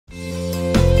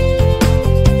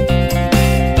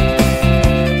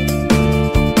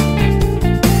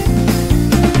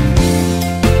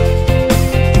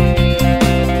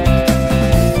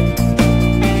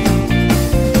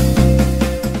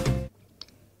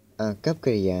កប្ប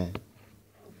កិរិយា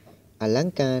អល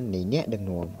ង្ការនៃអ្នកដឹក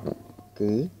នាំ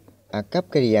គឺអាកប្ប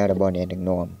កិរិយារបស់អ្នកដឹក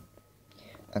នាំ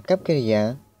អាកប្បកិរិយា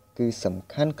គឺសំ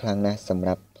ខាន់ខ្លាំងណាស់សម្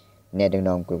រាប់អ្នកដឹក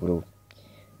នាំគ្រប់រូប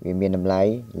វាមានតម្លៃ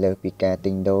លើសពីការ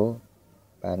ទិញដូរ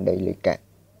បានដោយលុយកាក់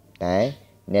តែ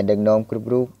អ្នកដឹកនាំគ្រប់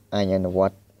រូបអាចអនុវ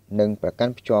ត្តនិងប្រកា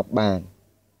ន់ភ្ជាប់បាន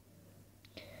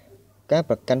ការ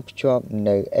ប្រកាន់ភ្ជាប់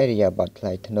នៅអរិយាប័ត្រថ្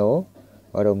លៃថ្នូរ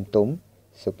រំទុំ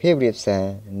សុភាពរាបសារ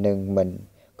និងមិន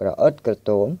ក្រអិតក្រ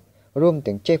ទមរួម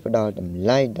ទាំងចេះផ្ដល់តម្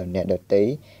លៃដល់អ្នកដទៃ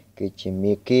គឺជា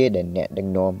មាគ៌ាដែលអ្នកដឹក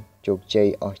នាំជោគជ័យ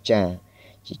អស្ចារ្យ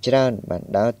ជាច្រើនបាន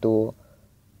ដើរតួ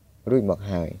រួចមក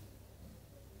ហើយ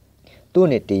តួ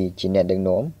នាទីជាអ្នកដឹក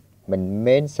នាំមិន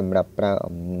មែនសម្រាប់ប្រើ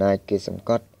អំណាចគេសង្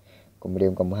កត់គំរា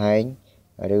មកំហែង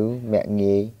ឬមាក់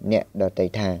ងាយអ្នកដទៃ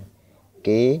ថា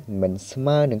គេមិនស្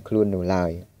មើនឹងខ្លួននោះឡើ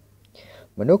យ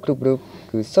មនុស្សគ្រប់រូប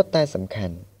គឺសុទ្ធតែសំខា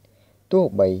ន់ទោះ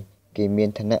បីគេមាន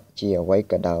ឋានៈជាអ្វី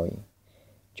ក៏ដោយ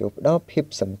ចូលផ្ដល់ភាព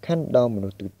សំខាន់ដល់មនុ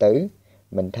ស្សទូទៅ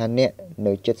មិនថាអ្នក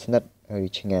នៅជិតស្និទ្ធឬ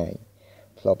ឆ្ងាយ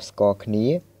ធ្លាប់ស្គាល់គ្នា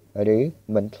ឬ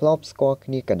មិនធ្លាប់ស្គាល់គ្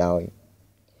នាក៏ដោយ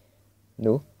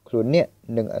នោះខ្លួនអ្នក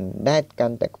នឹងអណ្ដែតកា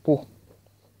ន់តែខ្ពស់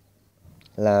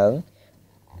ឡើង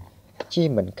ជា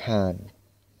មិនខាន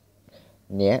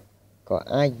អ្នកក៏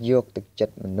អាចយកទឹកចិ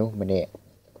ត្តមនុស្សម្នាក់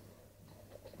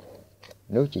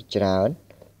នោះជាច្រើន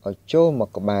ឲ្យចូលមក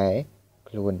ក្បែរ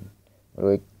ខ្លួន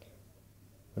រួច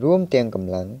រួមទាំងក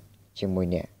ម្លាំងជាមួយ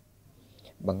អ្នក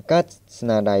បង្កើតស្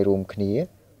នាដៃរួមគ្នា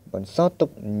បន្សល់ទុក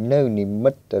នៅនិ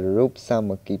មិត្តរូបសា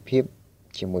មគ្គីភាព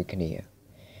ជាមួយគ្នា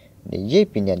និយាយ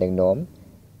ពីអ្នកដឹកនាំ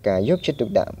ការយកចិត្តទុក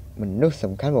ដាក់មនុស្ស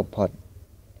សំខាន់បំផុត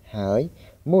ហើយ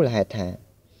មូលហេតុថា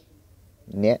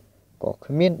អ្នកក៏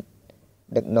គ្មាន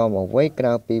ដឹកនាំអ្វីក្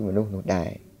រៅពីមនុស្សនោះដែ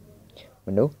រម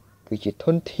នុស្សគឺជាធ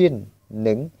នធាន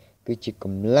និងគឺជាក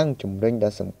ម្លាំងជំរុញ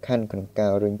ដ៏សំខាន់ក្នុងកា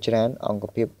ររុញច្រានអង្គ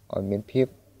ភាពឲ្យមានភាព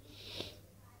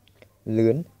លឿ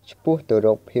នឆ្ពោះទៅរ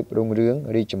កភាពរុងរឿង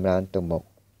រីកចម្រើនទៅមុខ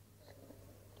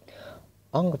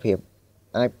អង្គភាព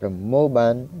អាចប្រមូលបា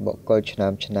នបុគ្គលឆ្នើ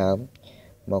ម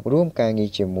មករួមការងារ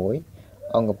ជាមួយ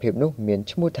អង្គភាពនោះមាន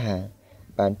ឈ្មោះថា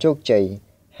បានជោគជ័យ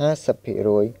 50%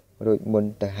 រួចមុន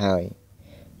ទៅហើយ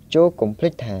ចូលកុំភ្លេ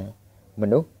ចថាម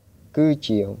នុស្សគឺ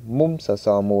ជាមុំសស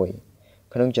រមួយ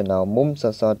ក្នុងចំណោមមុំស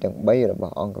សរទាំង3រប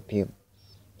ស់អង្គភាព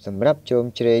សម្រាប់ជ្រោម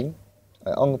ជ្រែង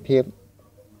ឲ្យអង្គភាព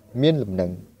មានលំនឹ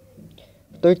ង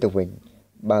ផ្ទុយទៅវិញ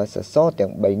បើសសរទាំ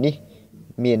ង3នេះ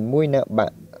មានមួយណាបា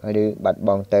ក់ឬបាត់ប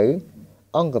ង់ទៅ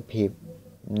អង្គភាព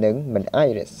នឹងមិនអាច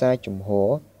រក្សាជំហរ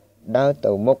ដើរ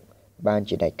ទៅមុខបាន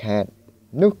ជាដាច់ខាត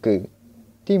នោះគឺ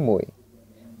ទី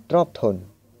1ទ្រព្យធន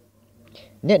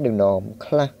អ្នកដឹកនាំ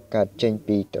ខ្លះកើតចេញ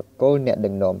ពីត្រកូលអ្នកដឹ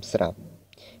កនាំស្រាប់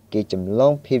គេចម្ល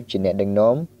ងភាពជាអ្នកដឹក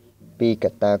នាំពីក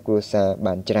ត្តាគ្រួសារ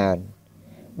បានច្រើន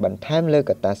បន្ថែមលើ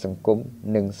កត្តាសង្គម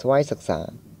និងស្វ័យសិក្សា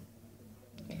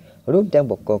រួមទាំង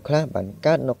បុគ្គលខ្លះបាន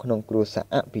កើតនៅក្នុងគ្រួសារ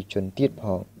អភិជនទៀតផ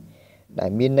ងដែល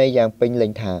មានន័យយ៉ាងពេញលេ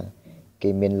ញថាគេ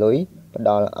មានលុយផ្ដ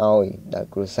ល់ឲ្យដល់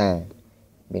គ្រួសារ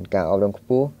មានការអប់រំខ្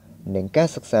ពស់និងការ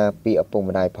សិក្សាពីឪពុក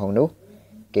ម្ដាយផងនោះ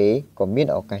គេក៏មាន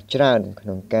ឱកាសច្រើនក្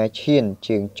នុងការឈាន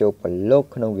ជើងចូលប្រឡូក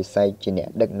ក្នុងវិស័យជាអ្នក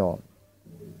ដឹកនាំ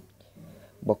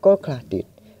បុគ្គលខ្លះទៀត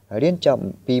រៀនចប់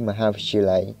ពីមហាវិទ្យា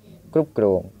ល័យគ្រប់គ្រ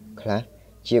ងខ្លះ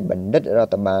ជាបណ្ឌិតរ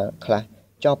ដ្ឋបាលខ្លះ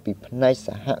ចប់ពីផ្នែកស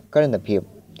ហគ្រិនភាព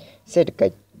សេដ្ឋកិ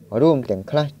ច្ចរួមទាំង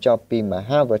ខ្លះចប់ពីម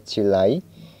ហាវិទ្យាល័យ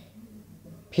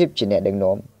ភាពជាអ្នកដឹក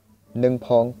នាំនិងផ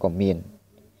ងក៏មាន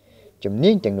ជំ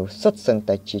នាញទាំងនោះសុទ្ធសឹង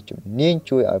តែជាជំនាញ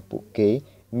ជួយឲ្យពួកគេ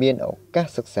មានឱកាស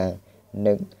សិក្សា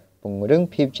និងពង្រឹង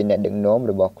ភាពជាអ្នកដឹកនាំ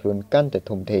របស់ខ្លួនកាន់តែ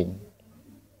ធំធេង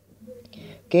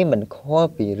គេមិនខ្វល់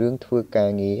ពីរឿងធ្វើការ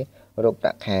ងាររកប្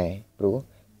រាក់ខែព្រោះ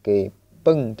គេ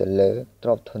ពឹងទៅលើទ្រ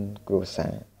ព្យធនគ្រួសា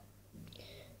រ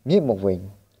ងាកមកវិញ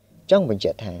ចង់បញ្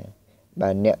ជាក់ថាបើ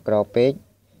អ្នកក្រពេក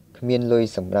គ្មានលុយ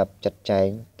សម្រាប់ចាត់ចែង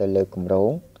ទៅលើគម្រោ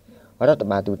ងរដ្ឋ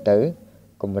បាលទូទៅ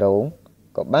គម្រោង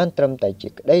ក៏បានត្រឹមតែជា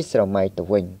ក្តីស្រមៃទៅ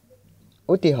វិញ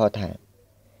ឧទាហរណ៍ថា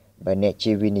បើអ្នក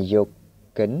ជាវិនិយោ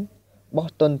គិនបោះ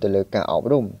ទុនទៅលើការអប់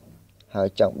រំហើយ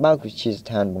ចង់បើកវិទ្យាស្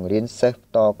ថានបង្រៀនសិស្ស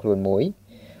ផ្ទាល់ខ្លួនមួយ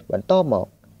បន្តមក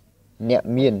អ្នក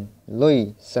មានលុយ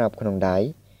ស្រាប់ក្នុងដៃ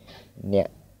អ្នក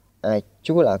អាច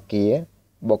ជួលអគារ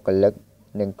បុគ្គលិក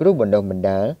និងគ្រូបណ្ដុះបណ្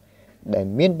ដាលដែល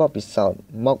មានបទពិសោធន៍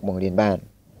មកបង្រៀនបាន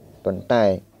ប៉ុន្តែ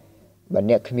បើ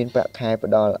អ្នកគ្មានប្រាក់ខែ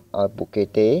ផ្ដល់ឲ្យពួកគេ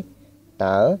ទេ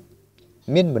តើ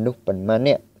មានមនុស្សប៉ុន្មាន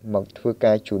អ្នកមកធ្វើ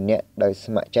ការជូនអ្នកដោយ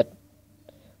ស្ម័គ្រចិត្ត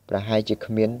ប្រហែលជា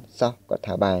គ្មានសោះក៏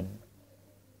ថាបាន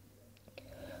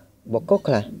បុគ្គល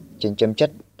ខ្លះចិញ្ចឹមចិ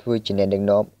ត្តធ្វើជាអ្នកដឹក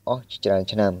នាំអស់ជាច្រើន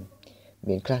ឆ្នាំ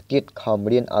មានខ្លះទៀតខំ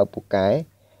រៀនឲ្យពូកែ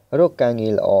រកការងា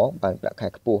រល្អបានប្រាក់ខែ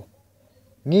ខ្ពស់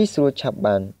ងាយស្រួលឆាប់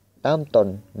បានដើមទុន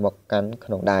មកកាន់ក្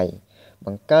នុងដៃ ប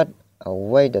ង្កើតអ្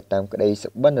វីទៅតាមក្តីសុ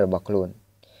បិនរបស់ខ្លួន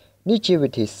នេះជាវិ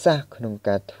ធីសាស្ត្រក្នុង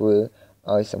ការធ្វើ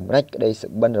ឲ្យសម្រេចក្តីសុ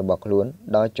បិនរបស់ខ្លួន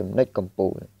ដល់ចំណុចកំពូ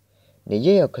លនិ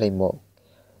យាយឲ្យខ្លីមក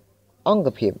អង្គ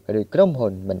ភាពឬក្រុមហ៊ុ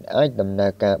នមិនអាចដំណើ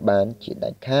រការបានជាដា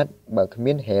ច់ខាតបើគ្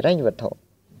មានហិរញ្ញវត្ថុ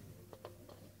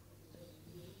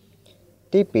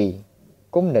ទី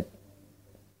2គំនិត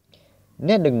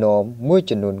អ្នកដឹកនាំមួយ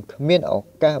ចំនួនគ្មានឱ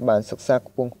កាសបានសិក្សា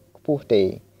ខ្ពស់ទេ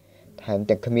ថែម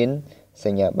ទាំងគ្មានស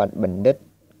ញ្ញាបត្របណ្ឌិត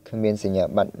គ្មានសញ្ញា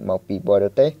បត្រមកពីបរ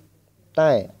ទេស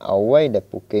តែអ្វីដែល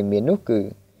ពួកគេមាននោះគឺ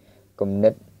គំនិ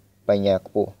តបញ្ញា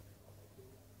ខ្ពស់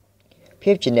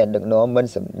ភាពជាអ្នកដឹកនាំមិន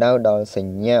សំដៅដល់ស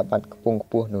ញ្ញាបត្រខ្ពង់ខ្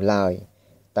ពស់នោះឡើយ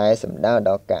តែសំដៅដ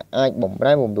ល់ការអាចបំ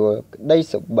រែបំរួលក្តី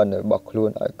សុបិនរបស់ខ្លួន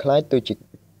ឲ្យคล้ายទៅជា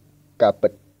ការពិ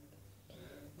ត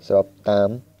ស្របតាម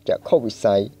ចក្ខុវិ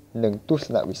ស័យនិងទស្ស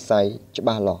នវិស័យច្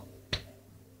បាស់លាស់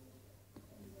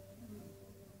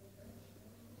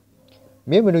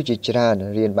មានមនុស្សជាច្រើន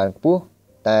រៀនបានខ្ពស់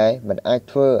តែមិនអាច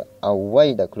ធ្វើអ្វី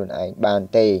ដោយខ្លួនឯងបាន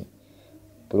ទេ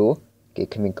ព្រោះគេ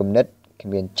គ្មានគំនិតគ្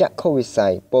មានចក្ខុវិស័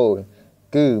យពោល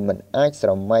គឺមិនអាចស្រ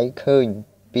មៃឃើញ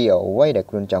ពីអ្វីដែល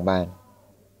ខ្លួនចង់បាន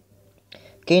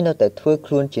គេនៅតែធ្វើ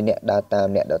ខ្លួនជាអ្នកដើរតាម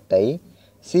អ្នកដទៃ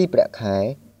ស៊ីប្រាក់ខែ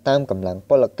តាមកម្លាំង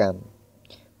ពលកម្ម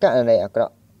ករណីអាក្រ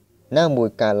ក់ណាមួយ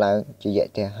កើតឡើងជាយ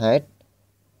ថាហេតុ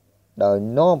ដោយ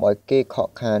នាំឲ្យគេខក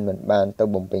ខានមិនបានទៅ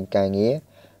បំពេញការងារ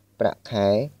ប្រាក់ខែ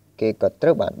គេក៏ត្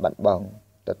រូវបានបាត់បង់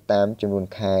ទៅតាមចំនួន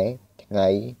ខែថ្ងៃ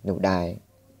នោះដែរ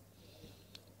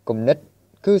គំនិត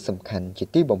គឺសំខាន់ជា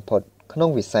ទីបំផុតក្នុង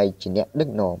វិស័យជាអ្នកដឹក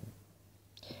នាំ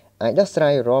អាចដោះស្រា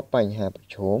យរាល់បញ្ហាប្រ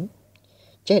ឈម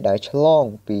ចេះដើរឆ្លង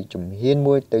ពីជំហាន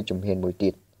មួយទៅជំហានមួយទៀ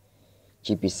ត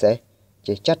ជាពិសេស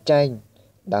ចេះចាត់ចែង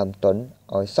ដើមទុន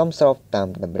ឲ្យសមស្របតាម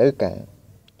តម្រូវការ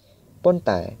ប៉ុន្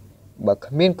តែបើ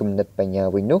គ្មានគំនិតបញ្ញា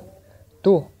វិញនោះ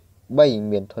ទោះបី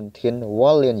មានធនធានវ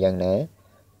ល់លឿនយ៉ាងណា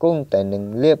គង់តែនឹង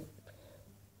លៀប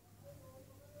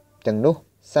ទាំងនោះ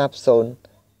សាបសូន្យ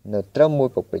នៅត្រឹមមួយ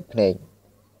ពព្រិចភ្នែក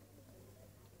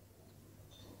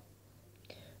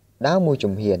ដើរមួយ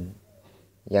ជំហាន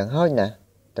យ៉ាងហោចណាស់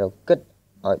ត្រូវគិត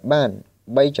ឲ្យបាន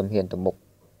3ជំហានទៅមុខ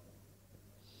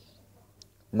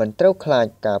មិនត្រូវខ្លាច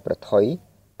ការប្រថុយ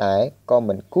តែក៏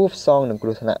មិនគួរផ្សងនឹងគ្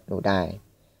រោះថ្នាក់នោះដែរ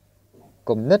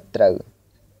គំនិតត្រូវ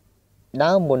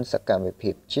ដើរមុនសកម្មភា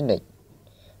ពជានិច្ច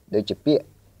ដូចជាពាក្យ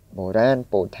បុរាណ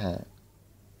ពោលថា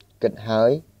គិតហើយ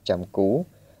ចាំគូ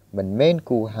មិនមែន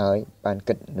គូហើយបាន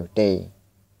គិតនោះទេ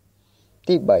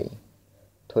ទី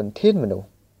3ធនធានមនុ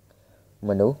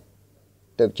ស្ស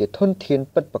ទៅជាធនធាន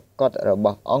ពិតប្រាកដរប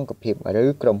ស់អង្គភាពឬ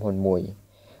ក្រុមហ៊ុនមួយ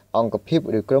អង្គភាព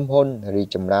ឬក្រុមហ៊ុនរី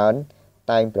ចម្រើន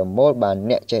តែងប្រមូលបាន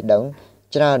អ្នកចេះដឹង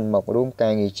ច្រើនមករួមកា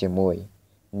រងារជាមួយ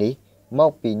នេះមក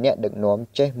ពីអ្នកដឹកនាំ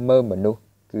ចេះមើលមនុស្ស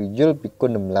គឺយល់ពីគុ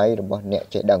ណតម្លៃរបស់អ្នក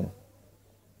ចេះដឹង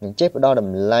និងចេះផ្ដល់ត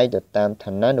ម្លៃទៅតាម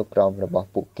ឋានានុក្រមរបស់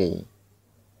ពួកគេ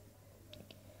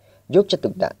យកចិត្តទុ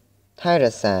កដាក់ថែរ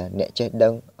ក្សាអ្នកចេះដឹ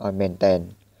ងឲ្យមែនតែន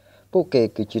ពួកគេ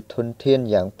គឺជាធនធាន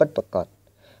យ៉ាងពិតប្រាកដ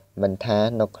មិនថា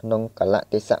នៅក្នុងកលៈ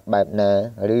ទេសៈបែបណា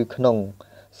ឬក្នុង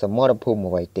សមរភូមិ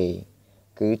អ្វីទេ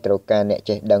គឺត្រូវការអ្នក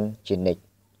ចេះដឹងជានិច្ច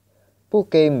ពួក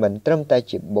គេមិនត្រឹមតែ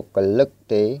ជាបុគ្គលិក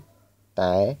ទេ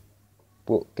តែ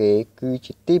ពួកគេគឺ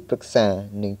ជាទីប្រឹក្សា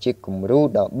និងជាគំរូ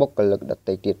ដល់បុគ្គលិកដ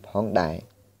ទៃទៀតផងដែរ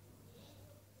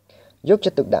យកចិ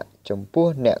ត្តទុកដាក់ចំពោះ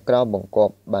អ្នកក្រោមបង្គា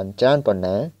ប់បានច្រើនប៉ុណ្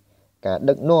ណាការ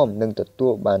ដឹកនាំនឹងទទួ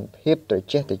លបានភាពត្រ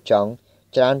ចះត្រចង់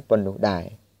ច្រើនប៉ុណ្ណោះដែរ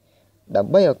ដើ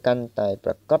ម្បីឲ្យកាន់តែប្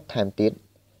រកបថែមទៀត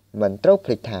មិនត្រូវភ្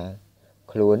លេចថា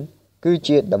ខ្លួនគឺ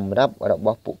ជាតម្រាប់រប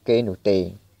ស់ពួកគេនោះទេ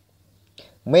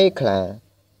មេខ្លា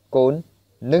កូន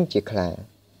នឹងជាខ្លា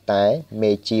តែ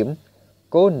មេជៀម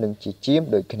កូននឹងជាជៀម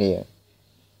ដូចគ្នា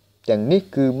ទាំងនេះ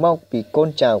គឺមកពីកូន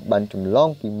ចៅបានចម្លង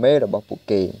ពីមេរបស់ពួក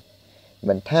គេ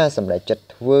មិនថាសម្រេចចិត្ត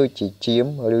ធ្វើជាជៀម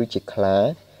ឬជាខ្លា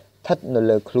ស្ថិតនៅ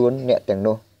លើខ្លួនអ្នកទាំង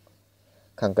នោះ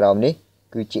ខាងក្រោមនេះ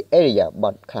គឺជាអរិយាប័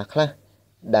ត្រខ្លះៗ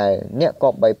ដែលអ្នកគ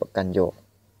ប្បីប្រកាន់យក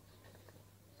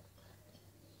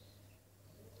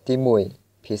ទី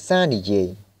1ភាសានិយាយ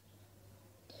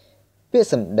ពាក្យ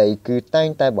សម្ដីគឺតែង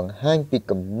តែបង្ហាញពី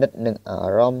គំនិតនិងអា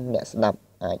រម្មណ៍អ្នកស្ដាប់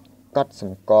អាចកត់ស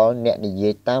ម្គាល់អ្នកនិយា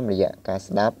យតាមរយៈការ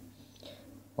ស្ដាប់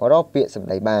រកពាក្យសម្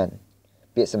ដីបាន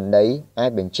ពាក្យសម្ដីអាច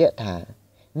បញ្ជាក់ថា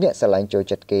អ្នកស្រឡាញ់ចូល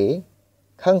ចិត្តគេ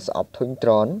ខឹងស្អប់ធុញទ្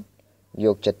រាន់យ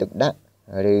កចិត្តទុកដាក់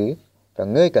ឬប្រ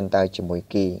ងើយកន្តើយជាមួយ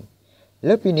គេ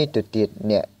លើពីនេះទៅទៀត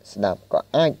អ្នកស្ដាប់ក៏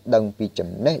អាចដឹងពីចំ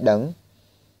ណេះដឹង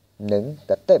និង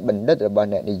គតិបណ្ឌិតរបស់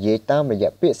អ្នកនិយាយតាមរយៈ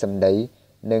ពាក្យសម្ដី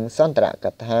និងសន្ទរក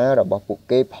ថារបស់ពួក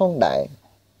គេផងដែរ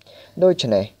ដូច្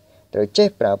នេះត្រូវចេះ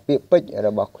ប្រើពាក្យពេចន៍រ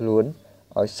បស់ខ្លួន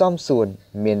ឲ្យសមសួន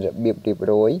មានរបៀបរៀប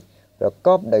រយប្រក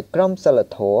បដោយក្រមសីល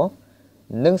ធម៌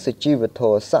និងសុជីវធ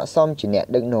ម៌ស័ក្តិសមជាអ្នក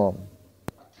ដឹកនាំ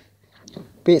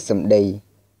ពាក្យសម្ដី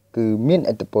គឺមាន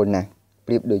ឥទ្ធិពលណាស់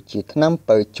ប្រៀបដូចជាថ្នាំ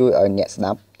ពៅជួយឲ្យអ្នកស្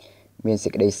ដាប់មានសេ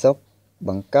ចក្តីសុខប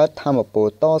ង្កើតថាមពល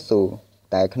តស៊ូ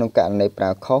តែក្នុងករណីប្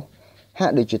រើខុសហា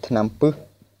ក់ដូចជាថ្នាំពិស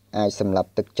អាចសម្លាប់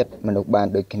ទឹកចិត្តមនុស្សបាន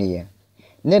ដូចគ្នា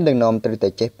អ្នកដឹកនាំត្រូវតែ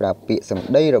ចេះប្រើពាក្យសម្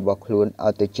ដីរបស់ខ្លួន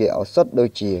ឲ្យទៅជាឱសថដូច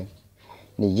ជា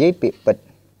និយាយពាក្យពិត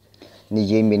និ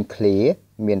យាយមានឃ្លា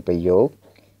មានប្រយោគ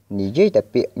និយាយតែ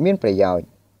ពាក្យមានប្រយោជន៍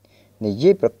និយា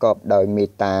យប្រកបដោយមេ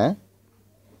ត្តា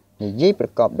និយាយប្រ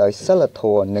កបដោយសិលធ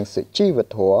ម៌និងសុជីវ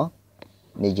ធម៌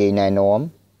និយាយណែនាំ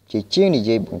ជាជាងនិ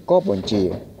យាយបង្កប់បញ្ជា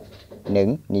និង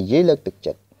និយាយលើកទឹក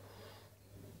ចិត្ត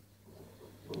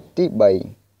ទី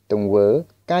3ទង្វើ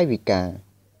កាយវិការ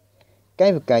កា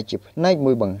យវិការជាផ្នែក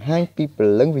មួយបង្ហាញពីព្រ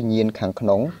លឹងវិញ្ញាណខាងក្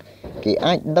នុងគេ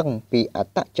អាចដឹងពីអ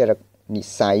ត្តចរិតនិ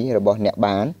ស្ស័យរបស់អ្នក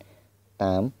បាន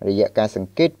តាមរយៈការស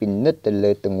ង្កេតពិនិត្យទៅ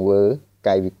លើទង្វើ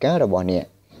កាយវិការរបស់អ្នក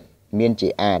មានជា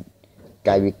អាច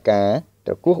កាយវិការ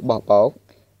ត្រគោះបោះបោក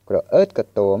ក្រអឺតក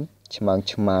ទមឆ្មើង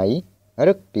ឆ្មៃ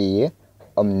រឹកពី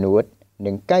អំនួត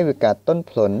និងកាយវិការទន់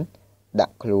ភ្លន់ដា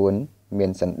ក់ខ្លួនមា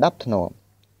នសណ្ដាប់ធ្នាប់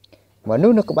មនុ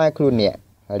ស្សនៅក្បែរខ្លួនអ្នក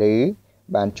ឬ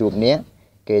បានជួបអ្នក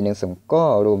គេនឹងសង្ក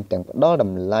ល់រួមទាំងផ្ដល់ត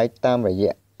ម្លៃតាមរ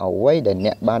យៈអ្វីដែលអ្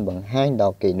នកបានបង្ហាញដ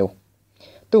ល់គេនោះ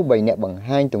ទោះបីអ្នកបង្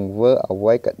ហាញទង្វើអ្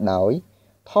វីក៏ដោយ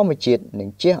ធម្មជាតិនឹង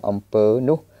ជះអំពើ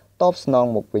នោះតបស្នង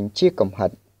មកវិញជាកំហិ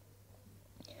ត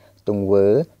ទង្វើ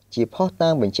ជាផុសតា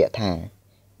ងបញ្ជាក់ថា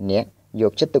អ្នកយ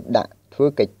កចិត្តទុកដាក់ធ្វើ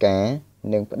កិច្ចការ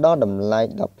និងផ្ដល់តម្លៃ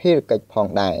ដល់ភារកិច្ចផង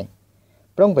ដែរ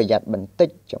ប្រុងប្រយ័ត្នបន្តិច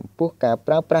ចំពោះការ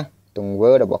ប្រើប្រាស់ទង្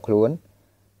វើរបស់ខ្លួន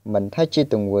មិនថាជា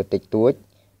ទង្វើតិចតួច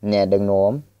អ្នកដឹក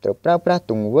នាំត្រូវប្រើប្រាស់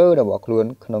ទង្វើរបស់ខ្លួន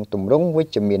ក្នុងទម្រង់វិ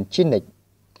ជ្ជមានជានិច្ច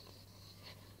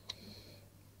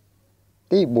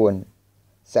ទី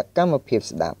4សកម្មភាព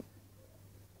ស្ដាប់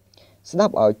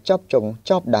ឲ្យចប់ចុង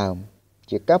ចប់ដើម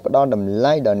ជាការផ្ដល់តម្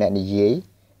លៃដល់អ្នកនិយាយ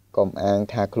កុំអាង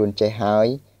ថាខ្លួនចេះហើយ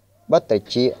បើត្រ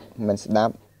ជាមិនស្ដា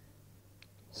ប់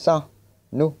សោះ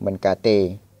នោះមិនកើតទេ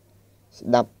ស្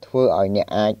ដាប់ធ្វើឲ្យអ្នក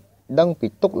អាចដឹងពី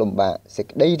ទុក្ខលំបាកសេច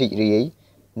ក្តីរីករាយ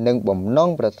និងបំណង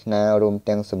ប្រាថ្នារួម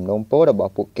ទាំងសំណូមពររប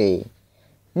ស់ពួកគេ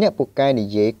អ្នកពូកែនិ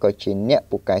យាយក៏ជាអ្នក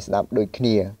ពូកែស្ដាប់ដូចគ្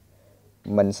នា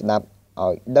មិនស្ដាប់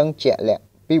ឲ្យដឹងជាក់លាក់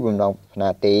ពីបំណងប្រាថ្នា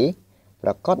ទេប្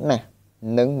រកបណាស់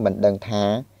នឹងមិនដឹងថា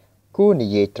គួរនិ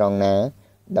យាយត្រង់ណា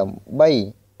ដើម្បី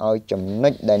ឲ្យចំណុ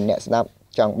ចដែលអ្នកស្ដាប់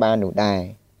ចង់បាននោះដែរ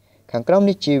ខាងក្រោម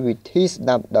នេះជាវិធីស្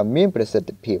ដាប់ដ៏មានប្រសិទ្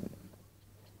ធភាព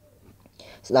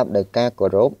ស្ដាប់ដោយការគោ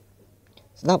រព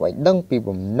ស្ដាប់ឲ្យដឹងពី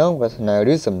បំណងប្រាថ្នា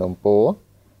ឬសំណូមពរ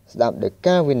ស្ដាប់ដោយ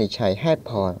ការវិនិច្ឆ័យហេតុ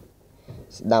ផល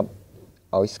ស្ដាប់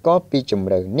ឲ្យស្គាល់ពីជម្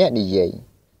រៅអ្នកនិយាយ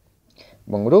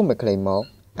បង្រួមឲ្យខ្លីមក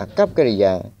អាកប្បកិរិ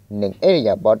យានិងឥរិ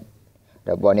យាបថ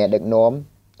របស់អ្នកដឹកនាំ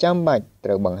ចាំបាច់ត្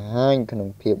រូវបង្ហាញក្នុង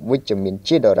ភាពវិជ្ជមាន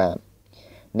ជាដរាប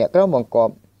អ្នកក្រុមបង្គា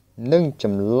ប់នឹងច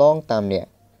ម្លងតាមអ្នក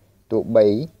ទោះបី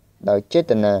ដោយចេ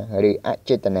តនាឬអ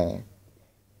ចេតនា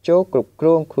ចូលគ្រប់គ្រ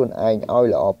ងខ្លួនឯងឲ្យ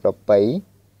ល្អប្រពៃ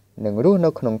និងរស់នៅ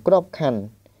ក្នុងក្របខ័ណ្ឌ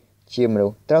ជាមនុ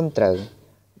ស្សត្រឹមត្រូវ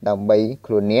ដើម្បី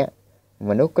ខ្លួនអ្នកម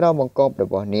នុស្សក្រមបង្គាប់រ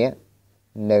បស់អ្នក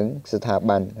និងស្ថា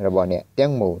ប័នរបស់អ្នកទាំ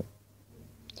ងមូល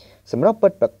សម្រាប់ពិ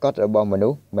តប្រាកដរបស់មនុ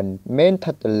ស្សមិនមែនស្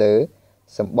ថិតទៅលើ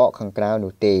សម្បកខាងក្រៅ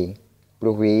នោះទេព្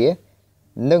រោះវា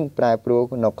នឹងប្រែប្រួល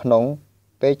នៅក្នុង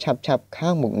ពេលឆាប់ខា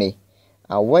ងមុខនេះ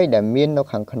អ្វីដែលមាននៅ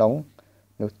ខាងក្នុង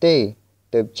នោះទេ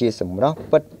ទើបជាសម្រស់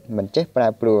ពិតមិនចេះប្រែ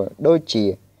ប្រួលដូចជា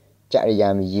ចរិយា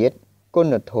មាយាទគុ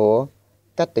ណធម៌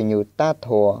កតញ្ញូតាធ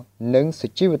ម៌និងសុ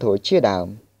ជីវធម៌ជាដើម